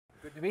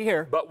Good to be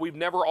here. But we've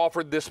never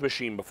offered this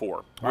machine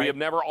before. Right. We have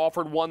never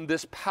offered one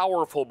this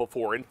powerful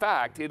before. In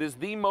fact, it is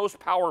the most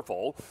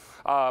powerful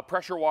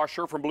pressure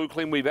washer from Blue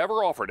Clean we've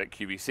ever offered at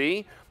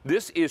QVC.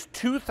 This is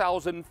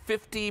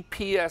 2,050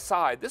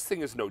 PSI. This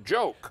thing is no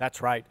joke. That's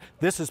right.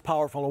 This is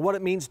powerful. And what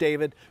it means,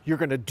 David, you're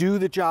going to do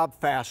the job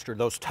faster.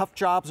 Those tough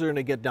jobs are going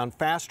to get done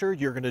faster.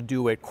 You're going to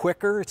do it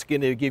quicker. It's going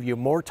to give you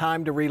more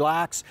time to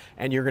relax,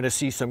 and you're going to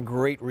see some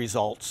great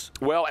results.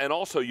 Well, and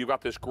also you've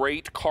got this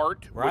great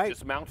cart, right, which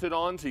is mounted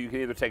on, so you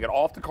can either take it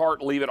off the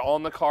cart, leave it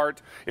on the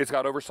cart. It's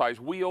got oversized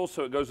wheels,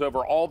 so it goes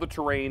over all the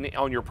terrain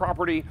on your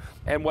property.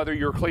 And whether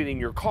you're cleaning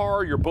your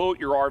car, your boat,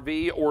 your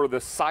RV, or the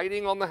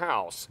siding on the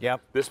house, yep,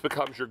 this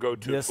becomes your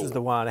go-to tool. This is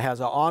the one. It has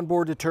an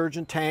onboard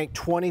detergent tank,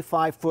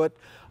 25-foot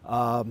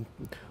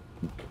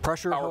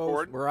pressure power hose,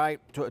 cord. Right,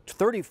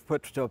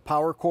 30-foot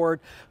power cord,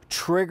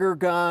 trigger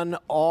gun,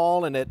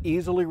 all, and it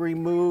easily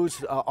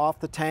removes off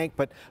the tank.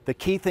 But the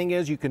key thing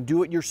is you can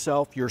do it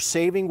yourself. You're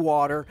saving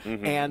water,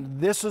 and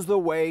this is the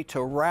way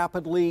to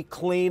rapidly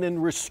clean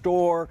and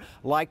restore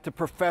like the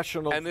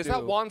professionals do. And is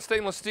that wand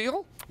stainless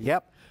steel?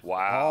 Yep.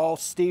 Wow.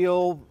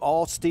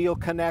 All steel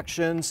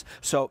connections.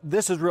 So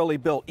this is really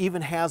built.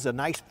 Even has a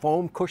nice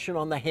foam cushion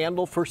on the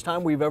handle. First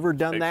time we've ever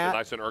done Makes that. it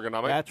nice and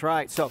ergonomic. That's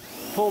right. So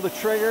pull the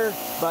trigger,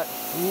 but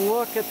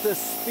look at the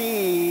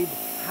speed,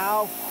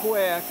 how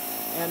quick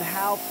and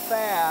how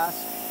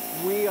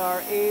fast we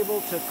are able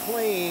to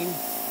clean.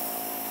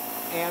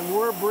 And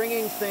we're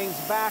bringing things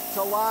back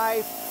to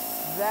life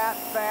that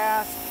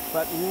fast,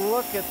 but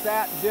look at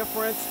that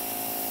difference.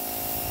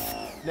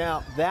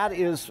 Now, that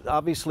is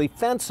obviously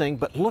fencing,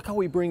 but look how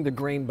we bring the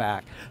grain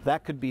back.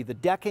 That could be the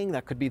decking,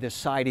 that could be the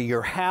side of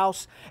your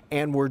house,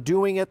 and we're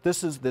doing it.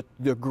 This is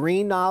the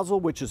green nozzle,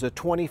 which is a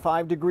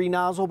 25-degree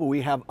nozzle, but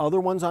we have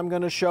other ones I'm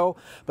going to show.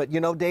 But you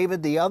know,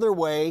 David, the other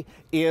way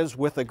is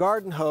with a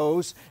garden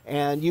hose,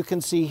 and you can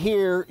see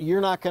here,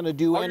 you're not going to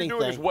do anything. All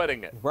you're doing is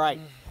wetting it. Right.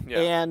 Yeah.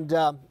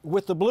 And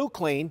with the Blue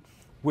Clean,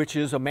 which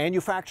is a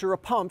manufacturer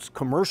of pumps,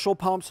 commercial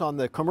pumps on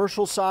the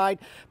commercial side,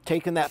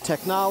 taking that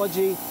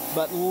technology,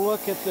 but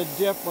look at the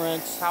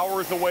difference.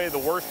 Powers away the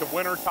worst of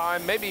winter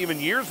time, maybe even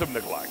years of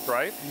neglect,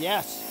 right?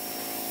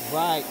 Yes,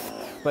 right.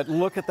 But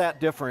look at that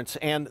difference.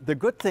 And the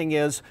good thing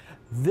is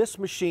this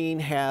machine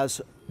has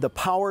the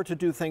power to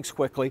do things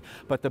quickly,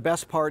 but the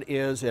best part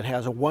is it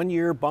has a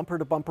 1-year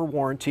bumper-to-bumper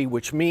warranty,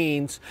 which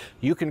means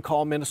you can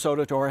call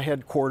Minnesota to our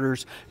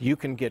headquarters. You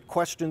can get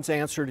questions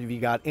answered. If you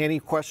got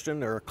any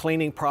question or a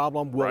cleaning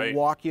problem, we'll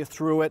walk you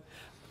through it.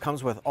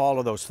 Comes with all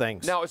of those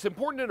things. Now, it's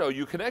important to know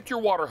you connect your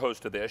water hose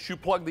to this. You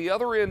plug the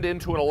other end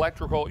into an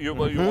electrical, you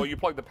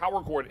plug the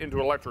power cord into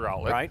an electric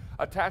outlet, right,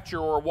 attach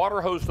your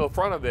water hose to the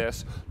front of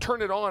this,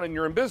 turn it on, and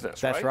you're in business,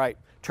 That's right.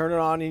 Turn it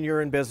on and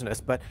you're in business.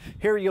 But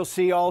here you'll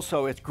see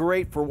also it's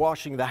great for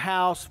washing the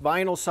house,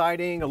 vinyl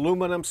siding,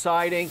 aluminum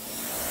siding.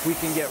 We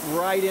can get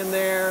right in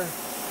there.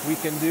 We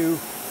can do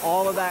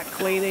all of that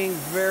cleaning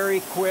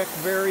very quick,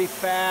 very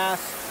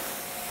fast.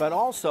 But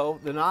also,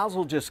 the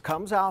nozzle just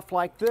comes out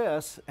like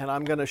this, and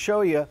I'm going to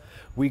show you.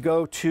 We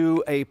go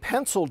to a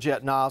pencil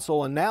jet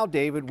nozzle, and now,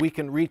 David, we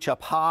can reach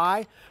up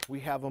high. We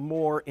have a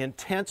more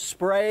intense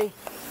spray,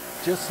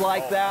 just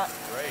like that,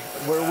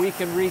 where we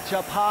can reach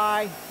up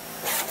high.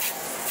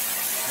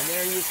 And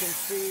there you can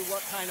see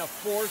what kind of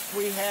force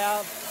we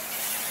have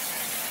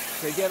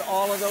to get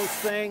all of those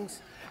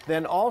things.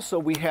 Then also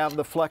we have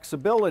the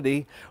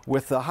flexibility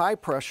with the high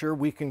pressure.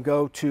 We can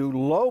go to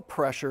low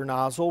pressure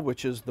nozzle,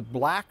 which is the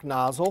black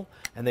nozzle,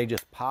 and they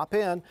just pop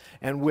in.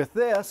 And with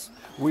this,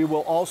 we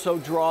will also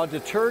draw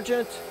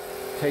detergent.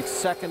 Takes a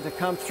second to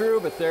come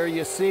through, but there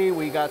you see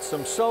we got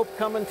some soap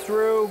coming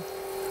through,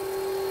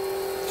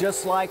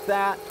 just like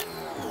that.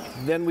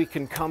 Then we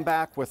can come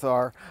back with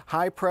our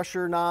high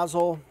pressure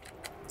nozzle,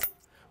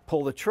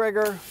 pull the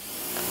trigger.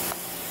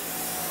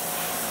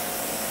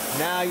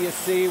 Now you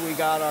see we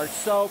got our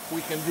soap. We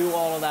can do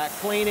all of that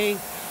cleaning.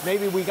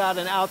 Maybe we got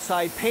an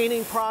outside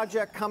painting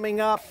project coming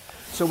up,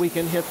 so we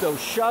can hit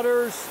those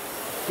shutters,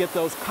 get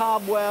those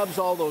cobwebs,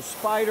 all those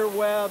spider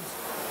webs.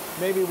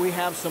 Maybe we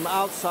have some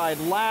outside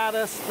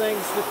lattice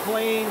things to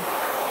clean,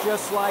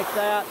 just like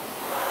that.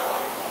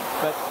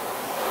 But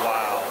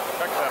wow,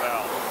 check that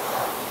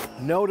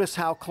out. Notice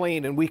how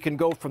clean, and we can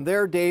go from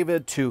there,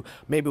 David, to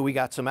maybe we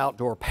got some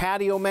outdoor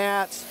patio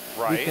mats.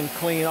 Right. We can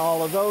clean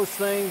all of those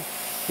things.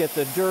 Get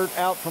the dirt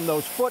out from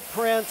those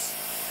footprints,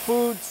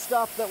 food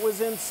stuff that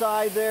was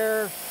inside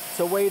there. It's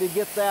a way to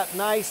get that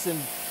nice and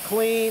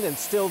clean and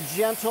still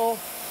gentle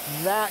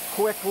that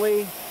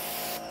quickly,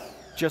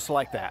 just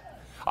like that.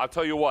 I'll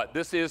tell you what,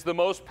 this is the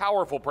most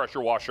powerful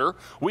pressure washer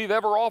we've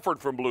ever offered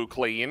from Blue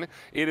Clean.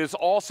 It is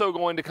also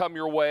going to come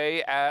your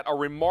way at a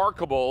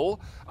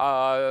remarkable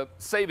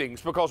savings,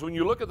 because when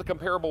you look at the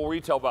comparable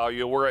retail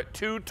value, we're at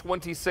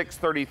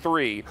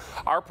 $226.33.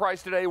 Our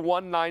price today,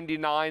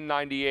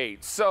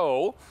 $199.98.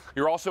 So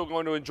you're also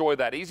going to enjoy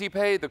that easy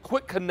pay, the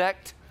quick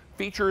connect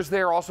features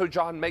there also,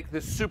 John, make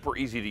this super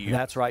easy to use.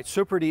 That's right,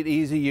 super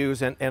easy to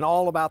use, and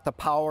all about the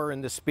power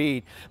and the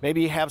speed.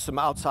 Maybe you have some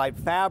outside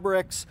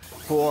fabrics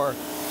for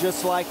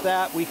just like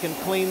that. We can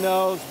clean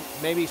those.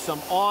 Maybe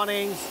some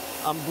awnings,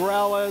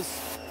 umbrellas.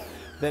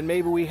 Then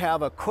maybe we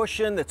have a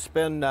cushion that's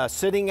been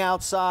sitting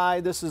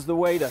outside. This is the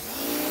way to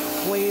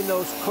clean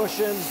those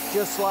cushions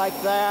just like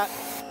that.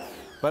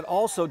 But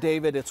also,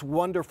 David, it's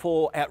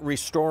wonderful at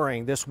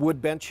restoring. This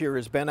wood bench here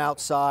has been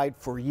outside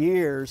for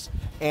years,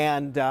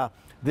 and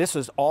this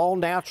is all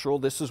natural.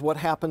 This is what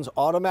happens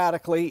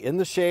automatically in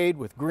the shade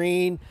with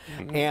green.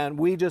 And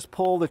we just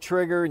pull the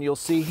trigger, and you'll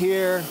see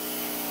here,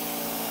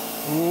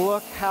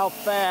 look how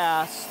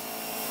fast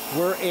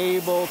we're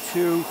able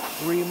to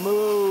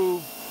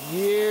remove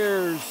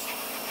years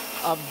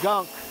of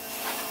gunk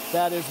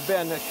that has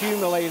been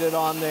accumulated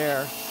on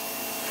there.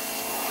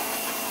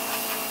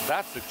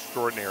 That's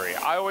extraordinary.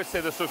 I always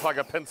say this looks like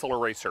a pencil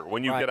eraser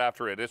when you get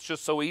after it. It's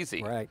just so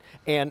easy. Right.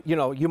 And you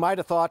know, you might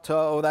have thought,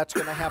 oh, that's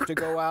going to have to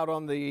go out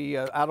on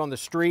the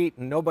street,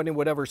 and nobody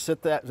would ever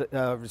sit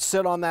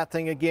on that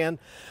thing again.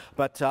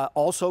 But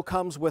also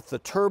comes with the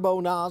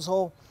turbo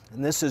nozzle,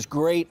 and this is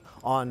great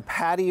on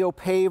patio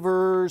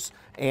pavers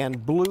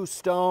and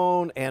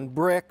bluestone and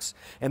bricks.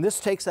 And this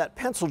takes that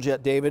pencil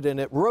jet, David, and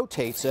it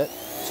rotates it.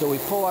 So we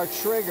pull our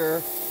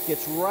trigger,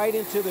 gets right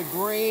into the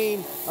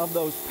grain of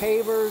those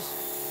pavers,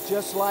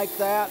 just like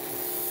that.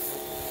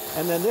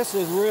 And then this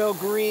is real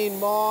green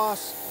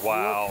moss.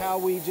 Wow. Look how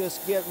we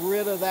just get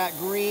rid of that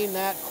green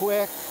that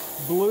quick.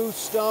 Blue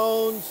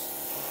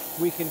stones,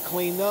 we can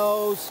clean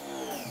those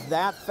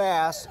that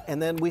fast.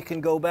 And then we can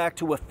go back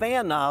to a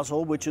fan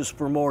nozzle, which is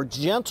for more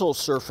gentle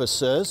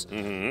surfaces.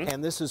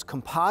 And this is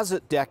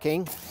composite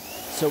decking.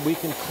 So we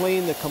can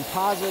clean the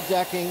composite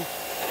decking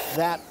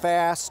that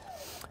fast.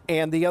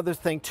 And the other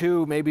thing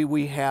too, maybe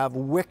we have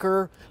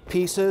wicker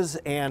pieces,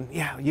 and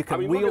yeah, you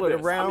can wheel it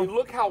around. I mean,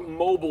 look how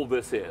mobile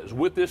this is.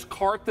 With this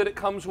cart that it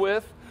comes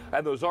with,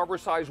 and those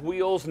arbor-sized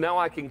wheels, now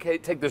I can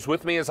take this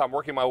with me as I'm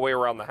working my way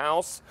around the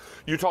house.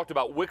 You talked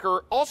about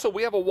wicker. Also,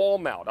 we have a wall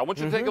mount. I want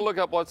you to take a look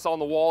at what's on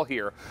the wall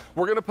here.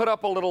 We're going to put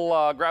up a little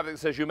graphic that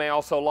says you may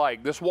also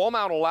like. This wall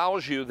mount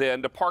allows you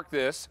then to park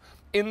this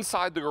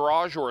inside the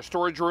garage or a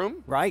storage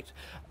room. Right.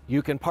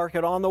 You can park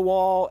it on the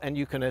wall, and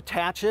you can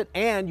attach it,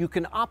 and you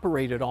can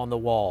operate it on the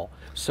wall.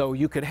 So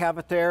you could have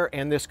it there,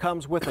 and this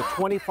comes with a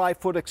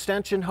 25-foot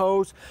extension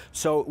hose.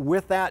 So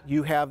with that,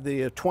 you have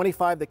the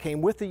 25 that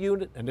came with the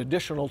unit, an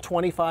additional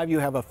 25. You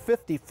have a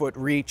 50-foot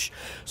reach,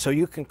 so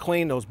you can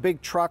clean those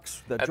big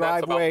trucks, the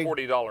driveway.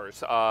 That's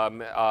about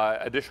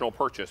 $40 additional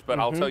purchase, but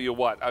I'll tell you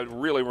what, a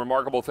really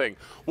remarkable thing.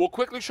 We'll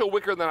quickly show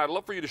wicker, then I'd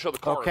love for you to show the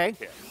car. Okay,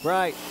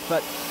 right,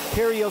 but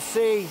here you'll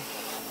see,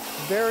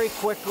 very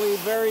quickly,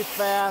 very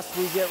fast,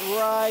 we get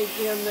right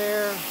in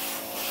there,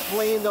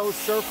 clean those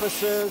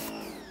surfaces.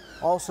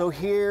 Also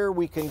here,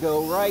 we can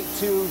go right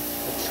to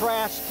the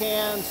trash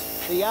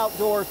cans, the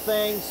outdoor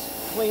things,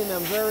 clean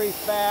them very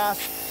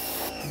fast,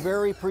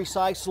 very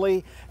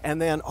precisely,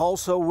 and then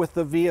also with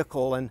the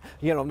vehicle, and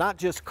you know, not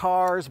just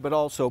cars, but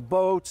also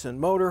boats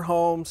and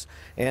motorhomes.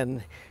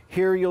 And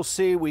here you'll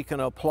see we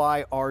can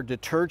apply our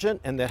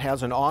detergent, and that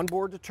has an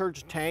onboard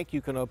detergent tank.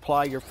 You can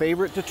apply your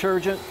favorite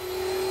detergent.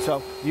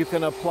 So you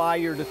can apply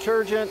your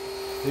detergent.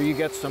 There you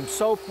get some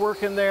soap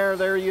working there.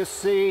 There you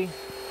see.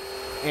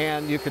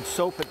 And you could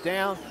soap it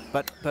down.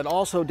 But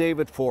also,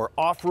 David, for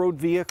off-road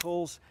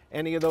vehicles,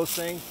 any of those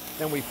things,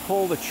 then we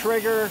pull the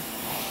trigger.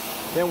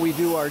 Then we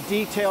do our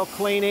detail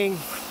cleaning.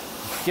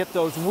 Get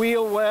those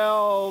wheel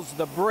wells,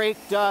 the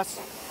brake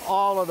dust,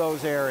 all of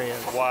those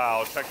areas.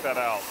 Wow, check that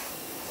out.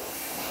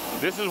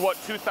 This is what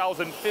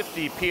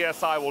 2050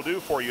 PSI will do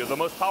for you. The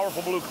most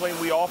powerful blue clean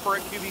we offer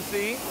at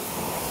QVC.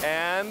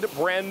 And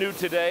brand new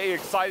today,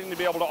 exciting to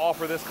be able to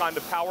offer this kind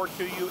of power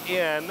to you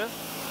in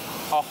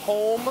a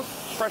home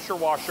pressure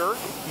washer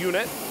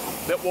unit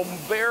that will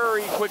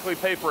very quickly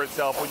pay for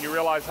itself when you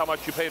realize how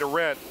much you pay to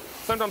rent.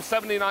 Sometimes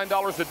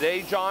 $79 a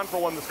day, John, for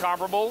one that's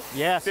comparable.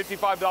 Yes.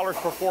 $55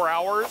 for 4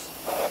 hours.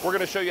 We're going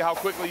to show you how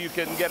quickly you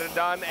can get it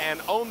done and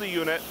own the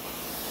unit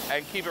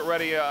and keep it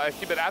ready,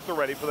 keep it at the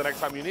ready for the next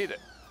time you need it.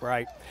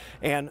 Right.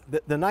 And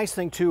the nice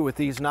thing too with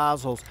these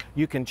nozzles,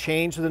 you can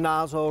change the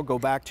nozzle, go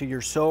back to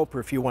your soap, or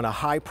if you want a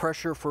high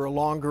pressure for a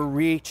longer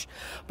reach.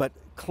 But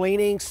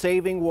cleaning,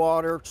 saving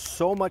water,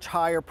 so much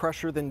higher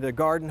pressure than the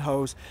garden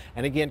hose.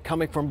 And again,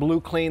 coming from Blue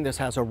Clean, this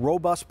has a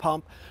robust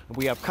pump.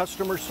 We have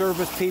customer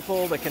service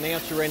people that can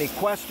answer any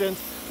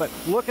questions. But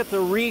look at the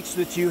reach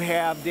that you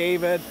have,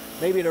 David.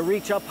 Maybe to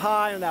reach up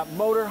high in that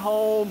motor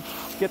home,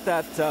 get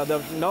that,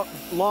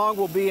 long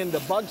will be in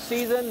the bug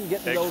season,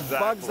 getting those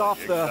bugs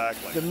off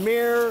the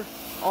mirror,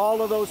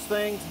 all of those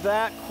things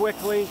that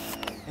quickly.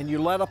 And you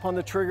let up on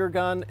the trigger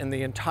gun and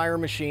the entire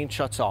machine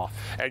shuts off.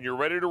 And you're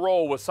ready to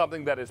roll with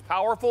something that is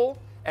powerful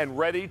and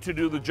ready to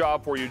do the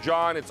job for you.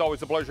 John, it's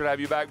always a pleasure to have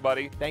you back,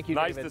 buddy. Thank you,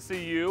 Nice David. to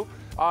see you.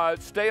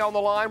 Stay on the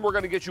line. We're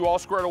going to get you all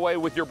squared away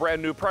with your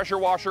brand new pressure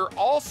washer.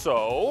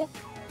 Also,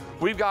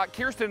 we've got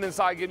Kirsten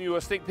inside giving you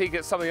a sneak peek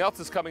at something else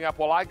that's coming up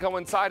while I go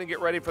inside and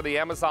get ready for the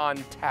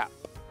Amazon Tap.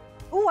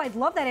 Oh, I'd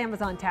love that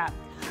Amazon Tap.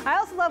 I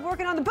also love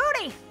working on the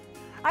booty.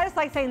 I just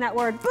like saying that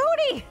word,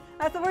 booty.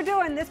 That's what we're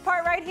doing. This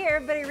part right here,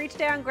 everybody reach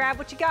down, grab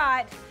what you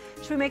got.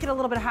 Should we make it a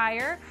little bit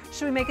higher?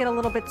 Should we make it a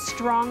little bit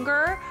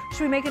stronger?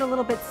 Should we make it a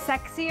little bit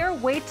sexier?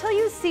 Wait till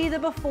you see the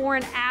before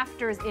and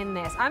afters in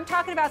this. I'm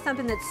talking about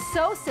something that's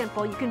so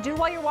simple. You can do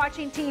while you're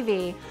watching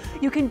TV.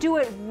 You can do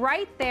it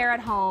right there at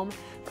home.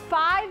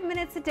 5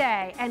 minutes a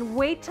day, and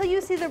wait till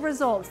you see the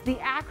results, the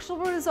actual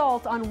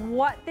results on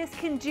what this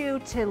can do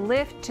to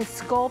lift, to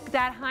sculpt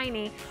that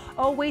hiney.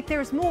 Oh wait,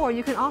 there's more.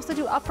 You can also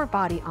do upper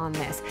body on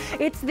this.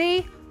 It's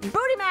the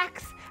Booty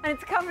Max, and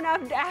it's coming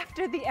up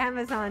after the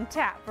Amazon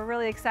tap. We're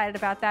really excited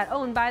about that.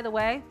 Oh, and by the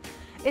way,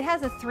 it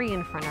has a 3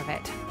 in front of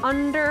it.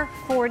 Under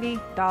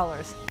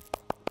 $40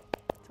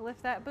 to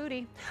lift that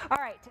booty. All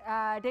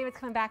right, David's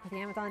coming back with the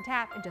Amazon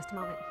tap in just a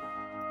moment.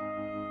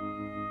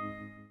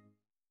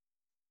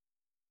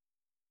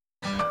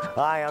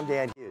 Hi, I'm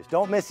Dan Hughes.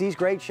 Don't miss these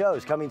great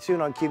shows coming soon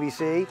on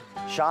QVC.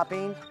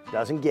 Shopping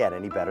doesn't get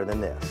any better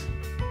than this.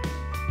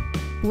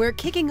 We're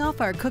kicking off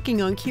our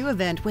Cooking on Q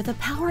event with a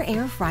Power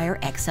Air Fryer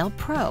XL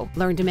Pro.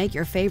 Learn to make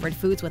your favorite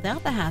foods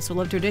without the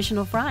hassle of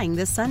traditional frying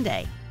this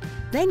Sunday.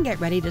 Then get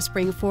ready to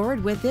spring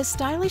forward with this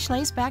stylish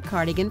lace back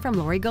cardigan from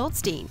Lori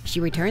Goldstein. She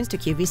returns to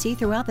QVC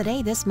throughout the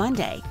day this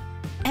Monday.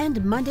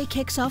 And Monday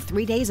kicks off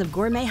 3 days of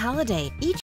gourmet holiday. Each